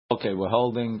Okay, we're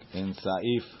holding in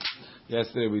Saif.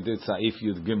 Yesterday we did Saif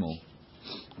Yud Gimel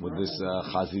with this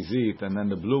Chazizit and then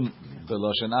the Blum, the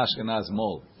Loshen Ashkenaz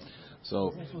Mol.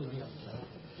 So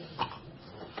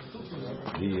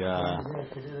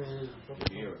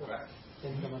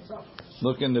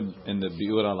look in the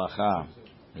Biur Halacha.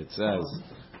 It says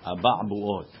Aba'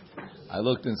 Bu'ot. I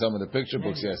looked in some of the picture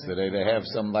books yesterday. They have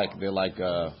some they're like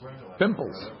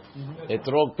pimples.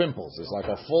 Etrog pimples. It's like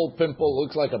a full pimple.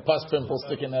 Looks like a pus pimple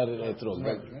sticking out of the etrog.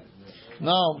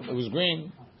 No, it was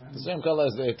green. The same color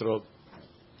as the etrog.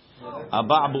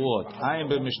 Aba' Bu'ot. Ayin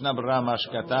b'Mishnah Berurah ma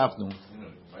shekatavnu.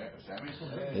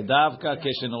 Davka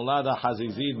keshenolad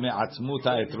ha'chazizit me'atzmut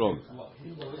ha'etrog.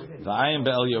 V'ayin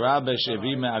be'el yirah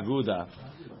be'shevi me'aguda.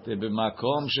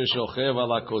 B'makom sheshochev al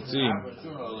hakotzim.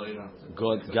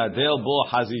 Gadel bo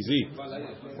hazizit.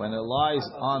 When it lies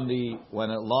on the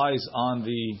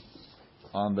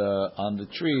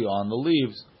tree, on the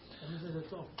leaves,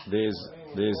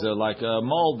 there's like a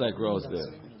mold that grows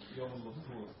there.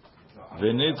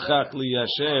 V'nidchak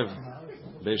liyashev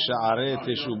b'sha'arei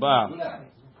teshubah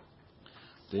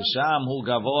tesham hu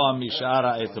gavoa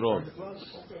mishara etrog.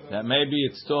 That maybe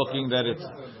it's talking that it's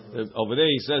over there.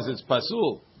 He says it's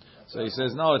pasul. So he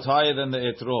says, no, it's higher than the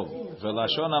etrog.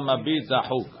 V'lashon ha'mabit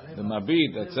dahuk. The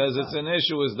mabit that says it's an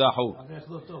issue is dahuk.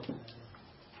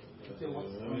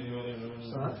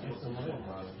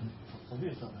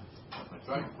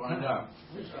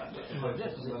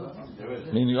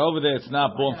 Meaning over there, it's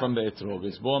not born from the etrog.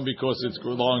 It's born because it's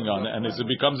growing on it, and it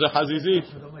becomes a hazizit.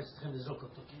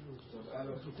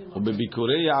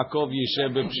 Ubebikurei Yaakov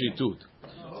yishev b'pshitut.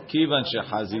 Kivan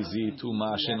shechazizit hu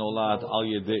ma shenolad al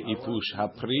yedei ipush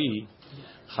hapri.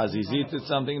 Chazizit is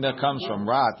something that comes from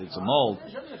rot. It's a mold.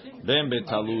 Ben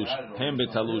betalush, hem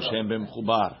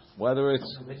bemchubar. Whether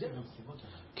it's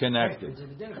connected,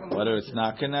 whether it's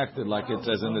not connected, like it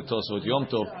says in the Tosfot Yom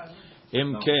Tov.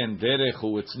 Im ken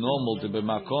derechu. It's normal to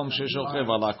b'makom sheshochev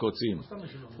al hakotzim,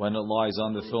 when it lies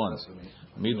on the thorns.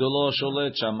 Midolo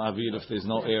sholet sham avir, if there's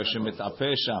no air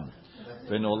shemitapeh sham.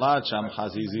 Venolad sham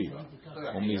chazizit.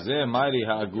 Umizeh mayri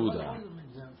ha'aguda.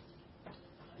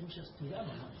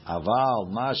 Aval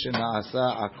ma shenaasa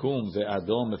akum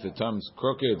ve'adom, if it turns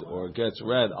crooked or gets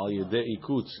red, al yedei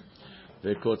ikutz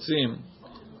ve'kotzim,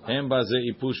 hem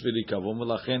bazeh ipush v'rikavum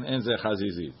v'lachen en zeh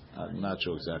chazizit. I'm not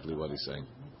sure exactly what he's saying,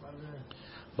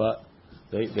 but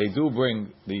they do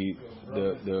bring the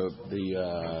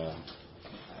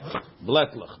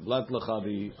bletlach. Bletlach are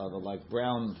the like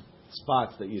brown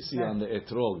spots that you see on the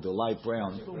etrog, the light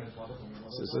brown.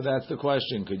 So that's the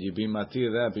question. Could you be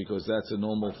matir that because that's a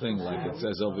normal thing, like it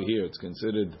says over here? It's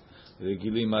considered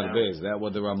regilim arbeh. Is that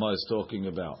what the Ramah is talking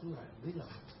about?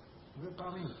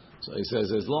 So he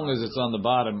says, as long as it's on the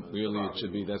bottom, really it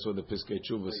should be. That's what the Piskei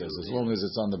Tshuva says. As long as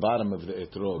it's on the bottom of the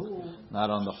etrog, not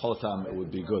on the hotam, it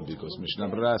would be good, because Mishnah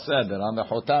Berurah said that on the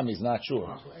hotam he's not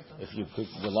sure. If you could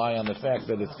rely on the fact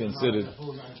that it's considered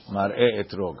mar'eh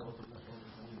etrog.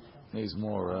 Needs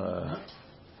more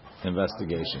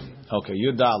investigation. Okay,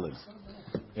 Yudalid.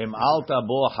 Im alta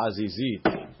bo hazizit.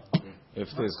 If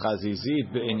there's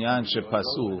hazizit be'inyan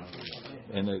shepasul,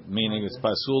 and meaning it's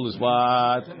pasul is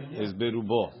what is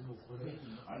berubo,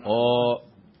 or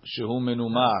shehu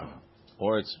menumar,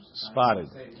 or it's spotted.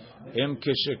 Im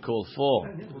keshekolfo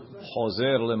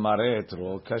chozer lemare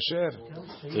etrog kasher.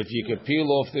 If you could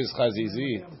peel off this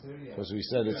hazizit, because we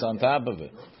said it's on top of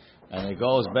it, and it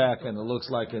goes back and it looks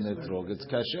like an etrog, it's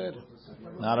kasher,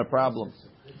 not a problem.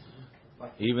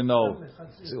 Even though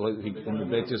in the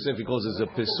Beit Yosef he calls it a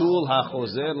pesul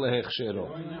hachozer lehechshero.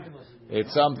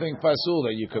 It's something pasul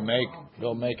that you can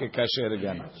go make it kasher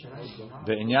again.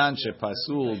 Be'inyan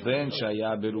shepasul ben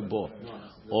shaya berubo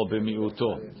or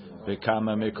bemiuto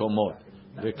bekama mekomot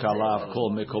bekalav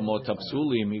kol mekomot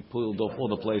hapsulim. He pulled off all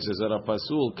the places that are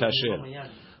pasul kasher.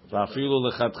 Va'afilu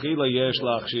lechatchila yesh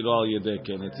la'achshiro al yedei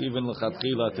ken. It's even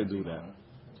lechatchila to do that.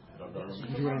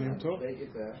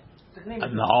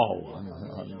 No,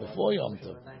 before Yom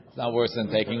Tov. It's not worse than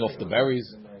taking off the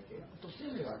berries.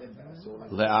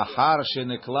 Le'achar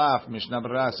sheneklaf, Mishnah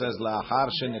Berurah says le'achar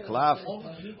sheneklaf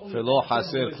velo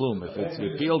haser klum. If it's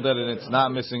you peeled it and it's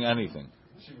not missing anything.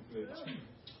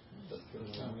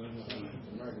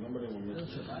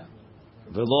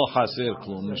 Velo haser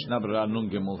klum. Mishnah Berurah nun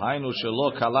gemul. Hainu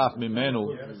shelo kalaf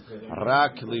mimenu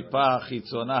rak lipa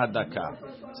chitzona hadaka.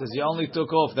 Says you only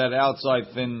took off that outside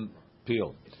thin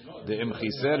peel. The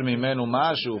imchiser mimenu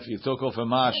mashu. If you took off a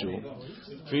mashu,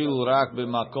 filu rak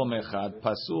b'makom echad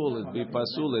pasul. It be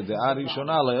pasul. The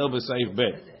arishona le'el b'saif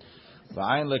bet.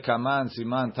 V'ayin lekaman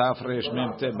siman tafresh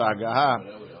mem te b'agaha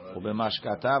ובמה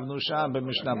שכתבנו שם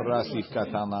במשנה ברורה סעיף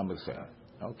קטן למדכם.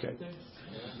 Okay.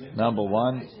 Number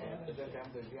one,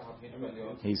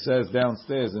 he says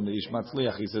downstairs in the Ish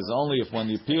Matzliach, he says only if when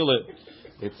you peel it,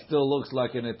 it still looks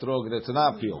like an etrog that's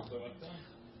not peeled.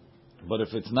 But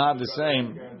if it's not the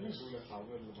same,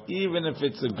 even if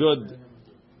it's a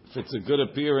good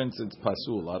appearance, it's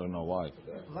pasul. I don't know why.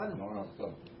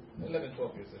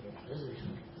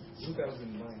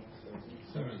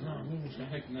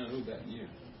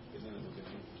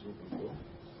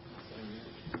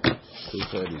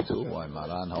 232. Why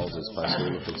Maran holds his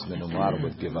pasul if it's minumar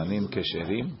with givanim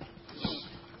kesherim?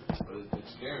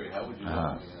 It's scary. How would you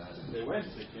know? They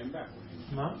came back.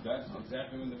 That's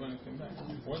exactly when the bunny came back.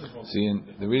 See,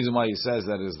 the reason why he says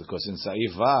that is because in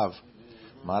Saif Vav,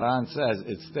 Maran says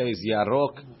it stays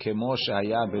yarok kemo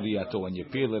shehaya beriyato. When you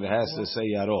peel it, it has to say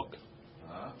yarok.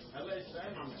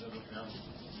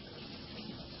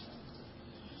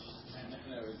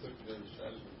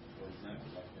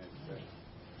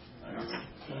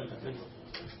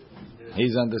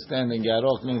 He's understanding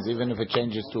yarok means even if it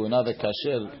changes to another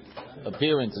kasher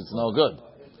appearance, it's no good.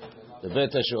 The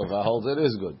Bet HaShuvah holds it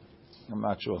is good. I'm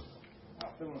not sure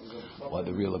what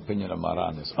the real opinion of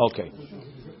Maran is. Okay.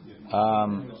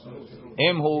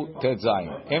 Imhu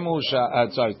Tetzayin. Imhu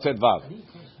Tetvav.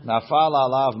 Nafal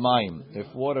alav mayim.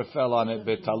 If water fell on it,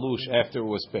 betalush after it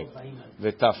was picked.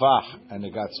 Vetafach, and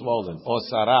it got swollen. Or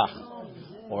sarach,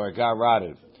 or it got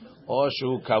rotted. Or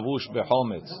shu kavush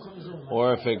behometz,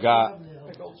 or if it got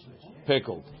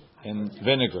pickled in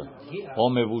vinegar. Or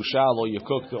mevushal, or you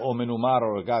cooked it, or menumar,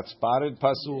 or it got spotted,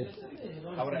 pasul.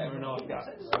 How would I ever know it got?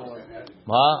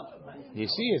 You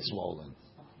see it's swollen.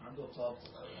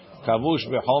 Kavush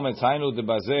behometz hainu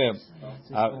debazeh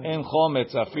in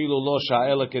chometz afilu lo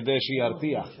sha'ela kedeshi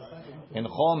yartiach. In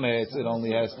chometz it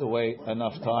only has to wait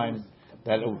enough time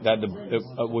that it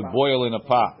would boil in a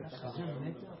pot.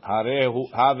 Harehu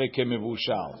have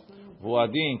kemevushal.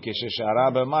 Vuadin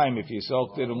kesheshara b'mayim, if you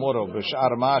soaked it tomorrow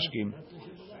b'shar mashkim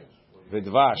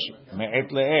v'dvash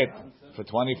me'et le'et for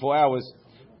 24 hours.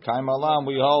 Kaim alam,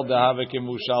 we hold the have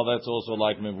kemevushal. That's also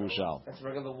like mevushal. That's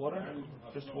regular water?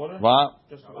 Just water? What?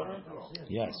 Just water?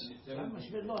 Yes.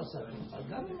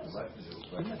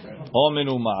 O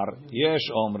minumar, yesh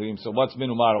omrim. So what's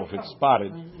minumar if it's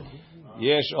spotted?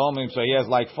 Yesh omrim. So he has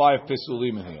like 5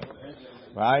 pisulim in here,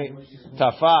 right?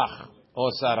 Tafach o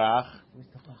sarach,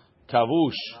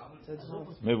 kavush,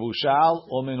 mevushal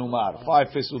o minumar. 5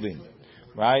 pisulim,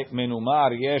 right?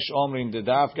 Minumar, yesh omrim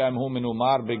dedavka hu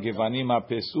minumar begivanim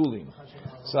pesulim.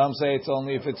 Some say it's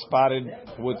only if it's spotted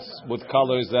with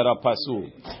colors that are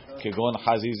pasul. Kegon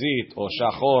hazizit, or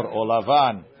shachor, or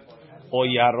lavan, or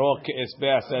yarok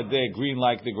esbeh sadeh, green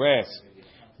like the grass.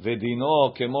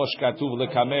 Vedino kemosh katuv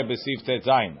lekameh besif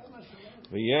tetzayin.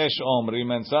 V'yesh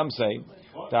omrim, and some say,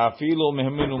 ta'afilu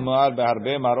mehminumar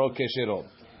beharbe marok kesherot.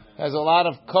 Has a lot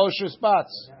of kosher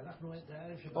spots.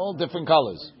 All different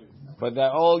colors. But they're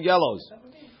all yellows.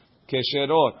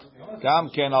 Kesherot. Gam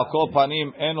ken al kol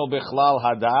panim eno bechlal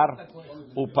hadar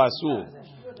upasul.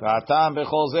 V'atam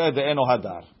bechol zeh de eno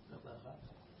hadar.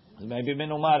 Maybe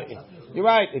minumar. You're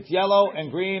right. It's yellow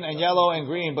and green and yellow and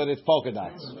green, but it's polka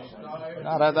dots.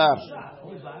 Not hadar.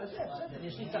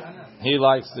 He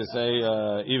likes to say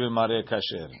even mareh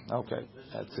kasher. Okay,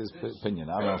 that's his opinion.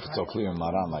 I don't know if it's so clear in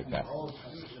Maran like that.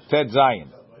 Ted Zayin.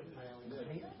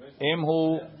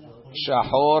 Imhu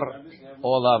shahor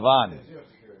or lavan.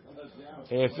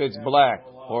 If it's black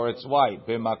or it's white,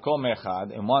 b'makom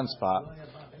echad, in one spot,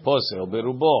 posel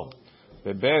berubo,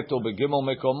 bebet or begimel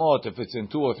mekomot. If it's in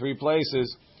 2 or 3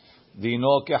 places,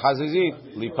 dino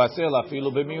kehazizit lipasel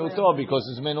afilu b'miuto, because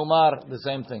it's menumar, the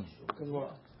same thing.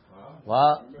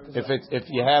 Well, if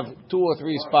you have 2 or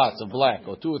 3 spots of black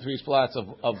or 2 or 3 spots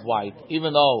of white,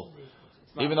 even though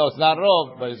it's not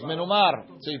rov, but it's menumar.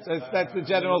 So that's the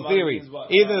general theory.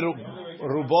 Either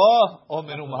rubo or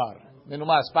menumar.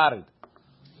 Menumar spotted.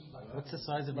 What's the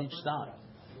size of each star?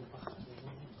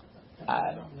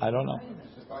 I don't know.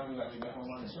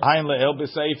 Ein le'el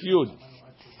b'seif yud.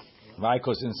 Right?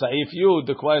 Because in Saif Yud,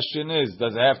 the question is,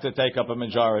 does it have to take up a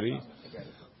majority?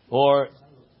 Or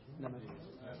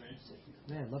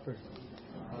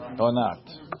not?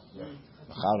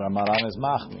 Maran is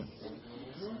machmir.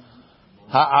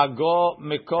 Ha'ago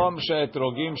mekom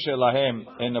she'etrogim shelahem,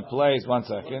 in a place, one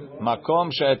second,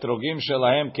 makom she'etrogim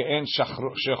shelahem ke'en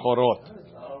shechorot.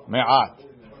 Me'at.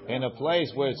 In a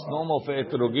place where it's normal for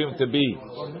etrogim to be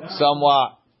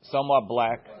somewhat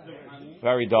black,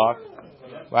 very dark,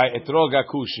 right? Etrog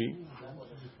akushi,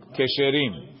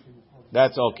 kesherim,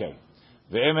 that's okay.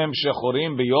 Ve'emem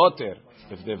shechorim biyoter,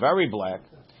 if they're very black,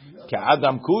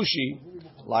 ke'adam kushi,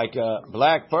 like a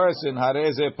black person,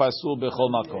 hareze pasul bechol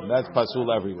makom. That's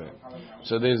pasul everywhere.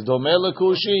 So there's domele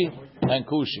kushi and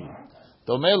kushi.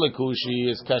 Domele kushi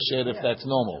is kasher if that's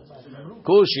normal.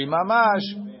 Kushi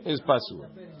mamash is pasul.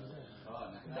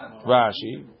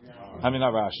 Rashi,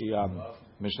 not Rashi.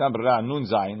 Mishnah Berurah Nun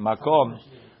Zayin Makom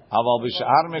Aval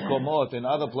b'shar mekomot in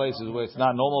other places where it's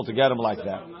not normal to get them like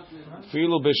that.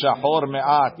 Filu b'shahor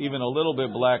me'at, even a little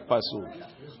bit black pasul.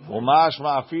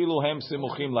 Umashma afilu hem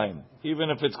simuchim lahem. Even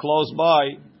if it's close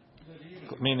by,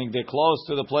 meaning they're close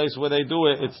to the place where they do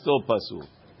it, it's still pasul.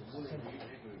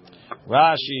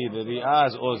 Rashi, the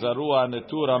riaz or zarua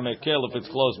netura mekel if it's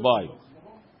close by.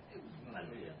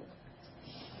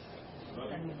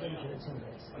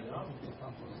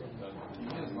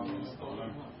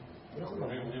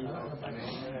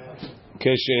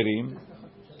 Kesherim.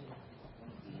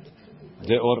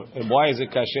 Why is it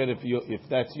kasher if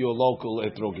that's your local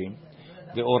etrogim?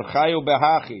 The orchayu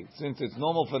behachi, since it's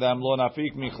normal for them, lo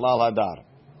nafik michlal hadar.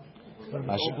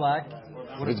 Black.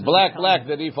 It's black.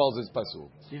 The default is pasul.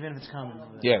 Even if it's common.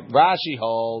 Yeah, Rashi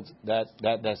holds that's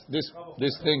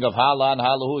this thing of halan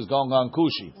halahu is going on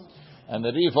kushi, and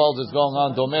the default is going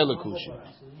on domele kushi.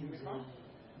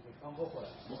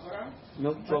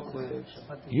 Milk chocolate.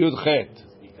 Yudchet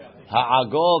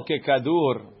ha'agol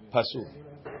kekadur pasul.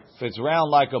 If it's round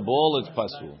like a ball, it's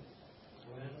pasul.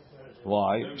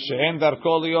 Why? She'en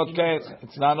darko liot ket.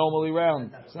 It's not normally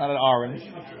round. It's not an orange.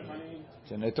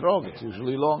 It's an etrog. It's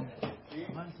usually long.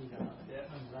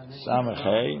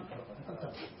 Samechei.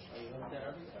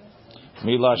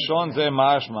 Milashon ze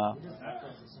mashma.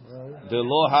 De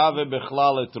lo have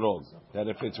bechlal etrog. That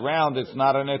if it's round, it's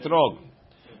not an etrog.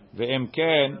 Ve'em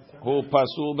ken hu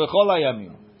pasul bechol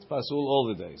hayamim. It's pasul all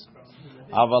the days.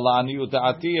 Aval aniyut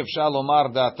da'ati efshar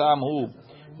lomar da'atam hu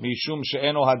mishum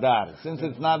she'eno hadar. Since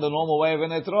it's not the normal way of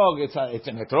an etrog, it's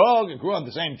an etrog. It grew on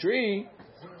the same tree.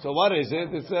 So what is it?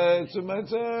 It's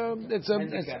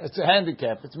a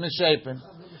handicap. It's misshapen,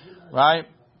 right?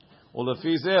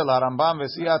 ולפי זה, לרמב"ם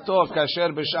וסיעתו, כאשר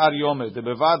בשאר יומר,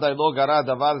 דבוודאי לא גרע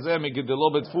דבר זה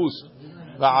מגדלו בדפוס,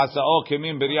 ועשאו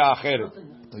כמים בריאה אחרת.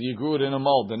 You grew it in a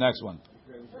mold, the next one.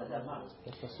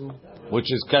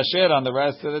 Which is kasher on the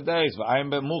rest of the days. V'ayim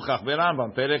bemuchach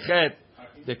berambam, perechet,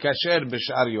 the kasher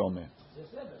b'shar yomeh.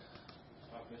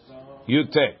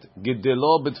 Yutet,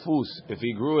 gidelo b'tfus, if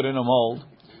he grew it in a mold,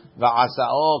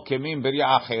 v'asa'o kemim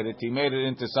b'ri'ah acheret, he made it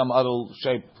into some other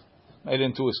shape, made it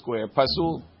into a square.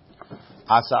 Pasul,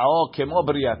 asa'o kemo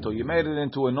b'ri'ato, you made it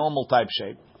into a normal type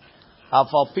shape.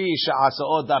 Afal pi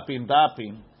sha'asa'o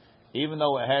dapim, even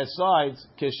though it has sides,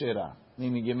 keshera.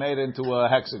 Meaning you made it into a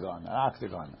hexagon, an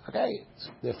octagon. Okay,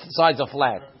 the sides are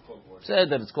flat. Say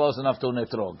that it's close enough to an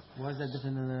etrog. Why is that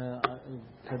different than a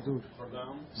kadur?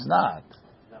 It's not.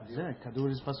 Yeah,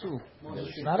 kadur is pasul.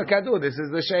 It's not a kadur. This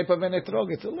is the shape of an etrog.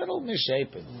 It's a little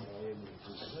misshapen.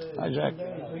 Hi, Jack.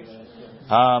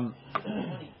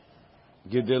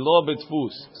 Gidelo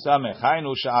betfus samech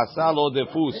hainu she'asa lo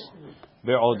defus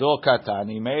be'odo katan.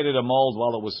 He made it a mold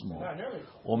while it was small.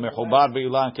 U'mechubar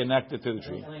be'ilan, connected to the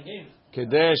tree.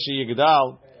 Kedei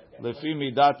sheyigdal lefi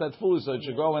midat atfus, so it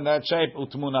should grow in that shape.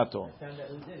 Utmunato.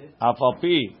 Afal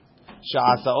pi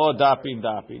she'asao dapin.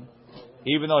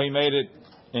 Even though he made it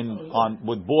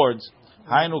with boards,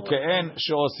 hainu ke'en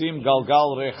she'osim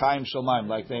galgal rechaim shomayim,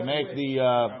 like they make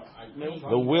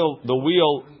the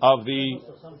wheel of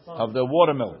the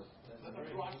watermill.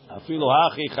 Afilu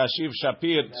hachi chashiv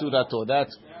shapir tzurato.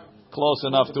 That's close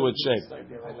enough to its shape.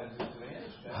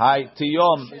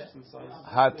 Hatiyom,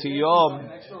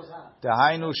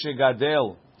 tehainu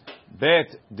shegadel, bet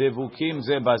devukim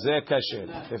ze baze kasher.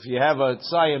 If you have a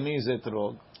Siamese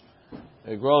etrog,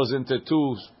 it grows into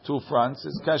two fronts,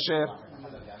 it's kasher.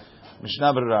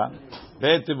 Mishnah Berurah,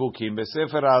 bet devukim,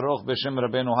 besefer aroch b'shem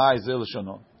Rabbeinu Hai zil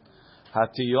shono.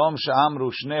 Hatiyom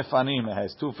she'amru shne fanim, it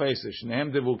has two faces,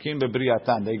 shnehem devukim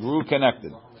bebriatan, they grew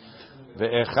connected.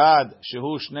 Ve'echad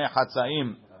shehu shne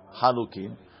hatzaim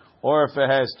halukim, or if it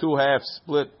has two halves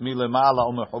split milemala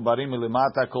or mechubarim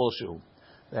milemata kolshu.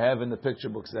 They have in the picture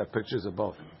books, they have pictures of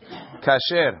both.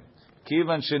 Kasher,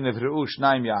 kivan shenivru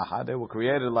shnaim yachad, they were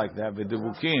created like that,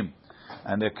 v'divukim,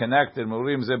 and they're connected,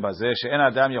 murim ze bazeh, she'en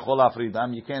adam yachol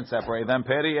afridam, you can't separate them,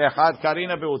 peri echad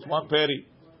karina be'ut, one peri,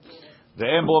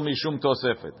 ve'en bo mishum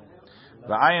tosefet.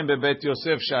 V'ayim bebet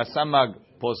Yosef she'asamag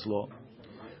poslo,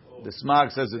 the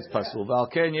smag says it's pasul, v'al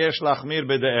ken yesh lachmir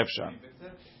b'de'ef sham.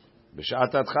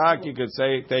 B'shat adchak, you could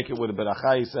say, take it with a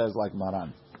beracha, he says, like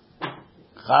Maran.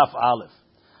 Chaf Aleph.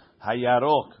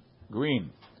 Hayarok,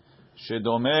 green.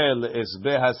 Shedomeh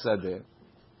le'esbeh hasadeh.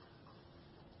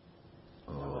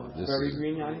 Very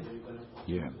green, yani?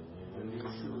 Yeah.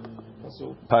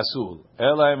 Pasul.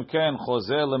 Ela im ken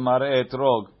chozer lemareh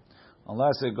etrog.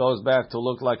 unless it goes back to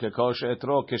look like a kosher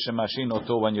etrog kishemashin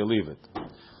oto when you leave it.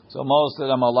 So most of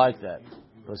them are like that.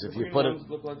 Because if you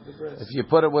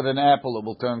put it with an apple, it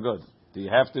will turn good. Do you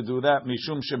have to do that?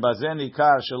 Mishum shebazen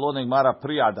ikar shelo nigmar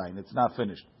pri adayin. It's not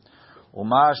finished.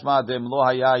 Umashma dem lo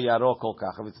haya yarok kol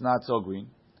kach. If it's not so green,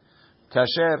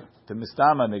 kasher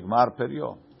temistama nigmar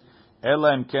perio.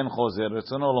 Ela im ken chozer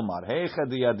retzono lomar heicha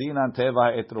diyadinan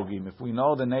teva etrogim. If we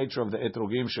know the nature of the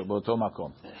etrogim sheboto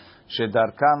makom,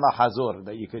 shedarkan lahazor,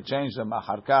 that you can change them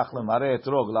achar kach lemare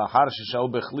etrog lahar sheshau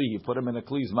bechli. You put them in a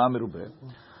kli zman merubeh.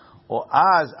 Or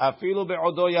as afilu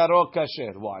be'odo yarok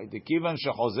kasher. Why? The kivan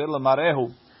shechozer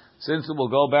lemarehu, since it will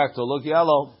go back to look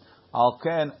yellow, al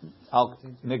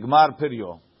nigmar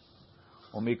perio.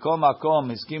 Umikol makom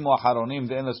hiskimu acharonim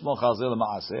de'en lesmoch al ze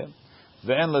lemaaseh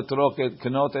ve'en letrok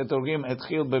kenot etrogim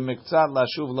etchil b'miktzat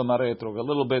lashuv lemare etrog. A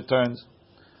little bit turns.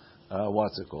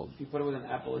 What's it called? If you put it with an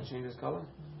apple, it changes color.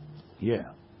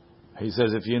 Yeah, he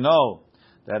says if you know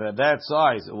that at that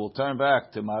size it will turn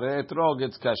back to mare etrog,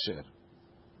 it's kasher.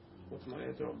 What's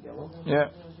mare etrog? Yellow.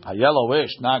 Yeah, a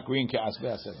yellowish, not green.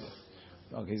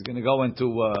 Okay, he's going to go into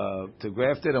to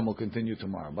graft it, and we'll continue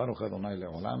tomorrow. Baruch Adonai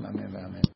le'olam. Amen. Amen.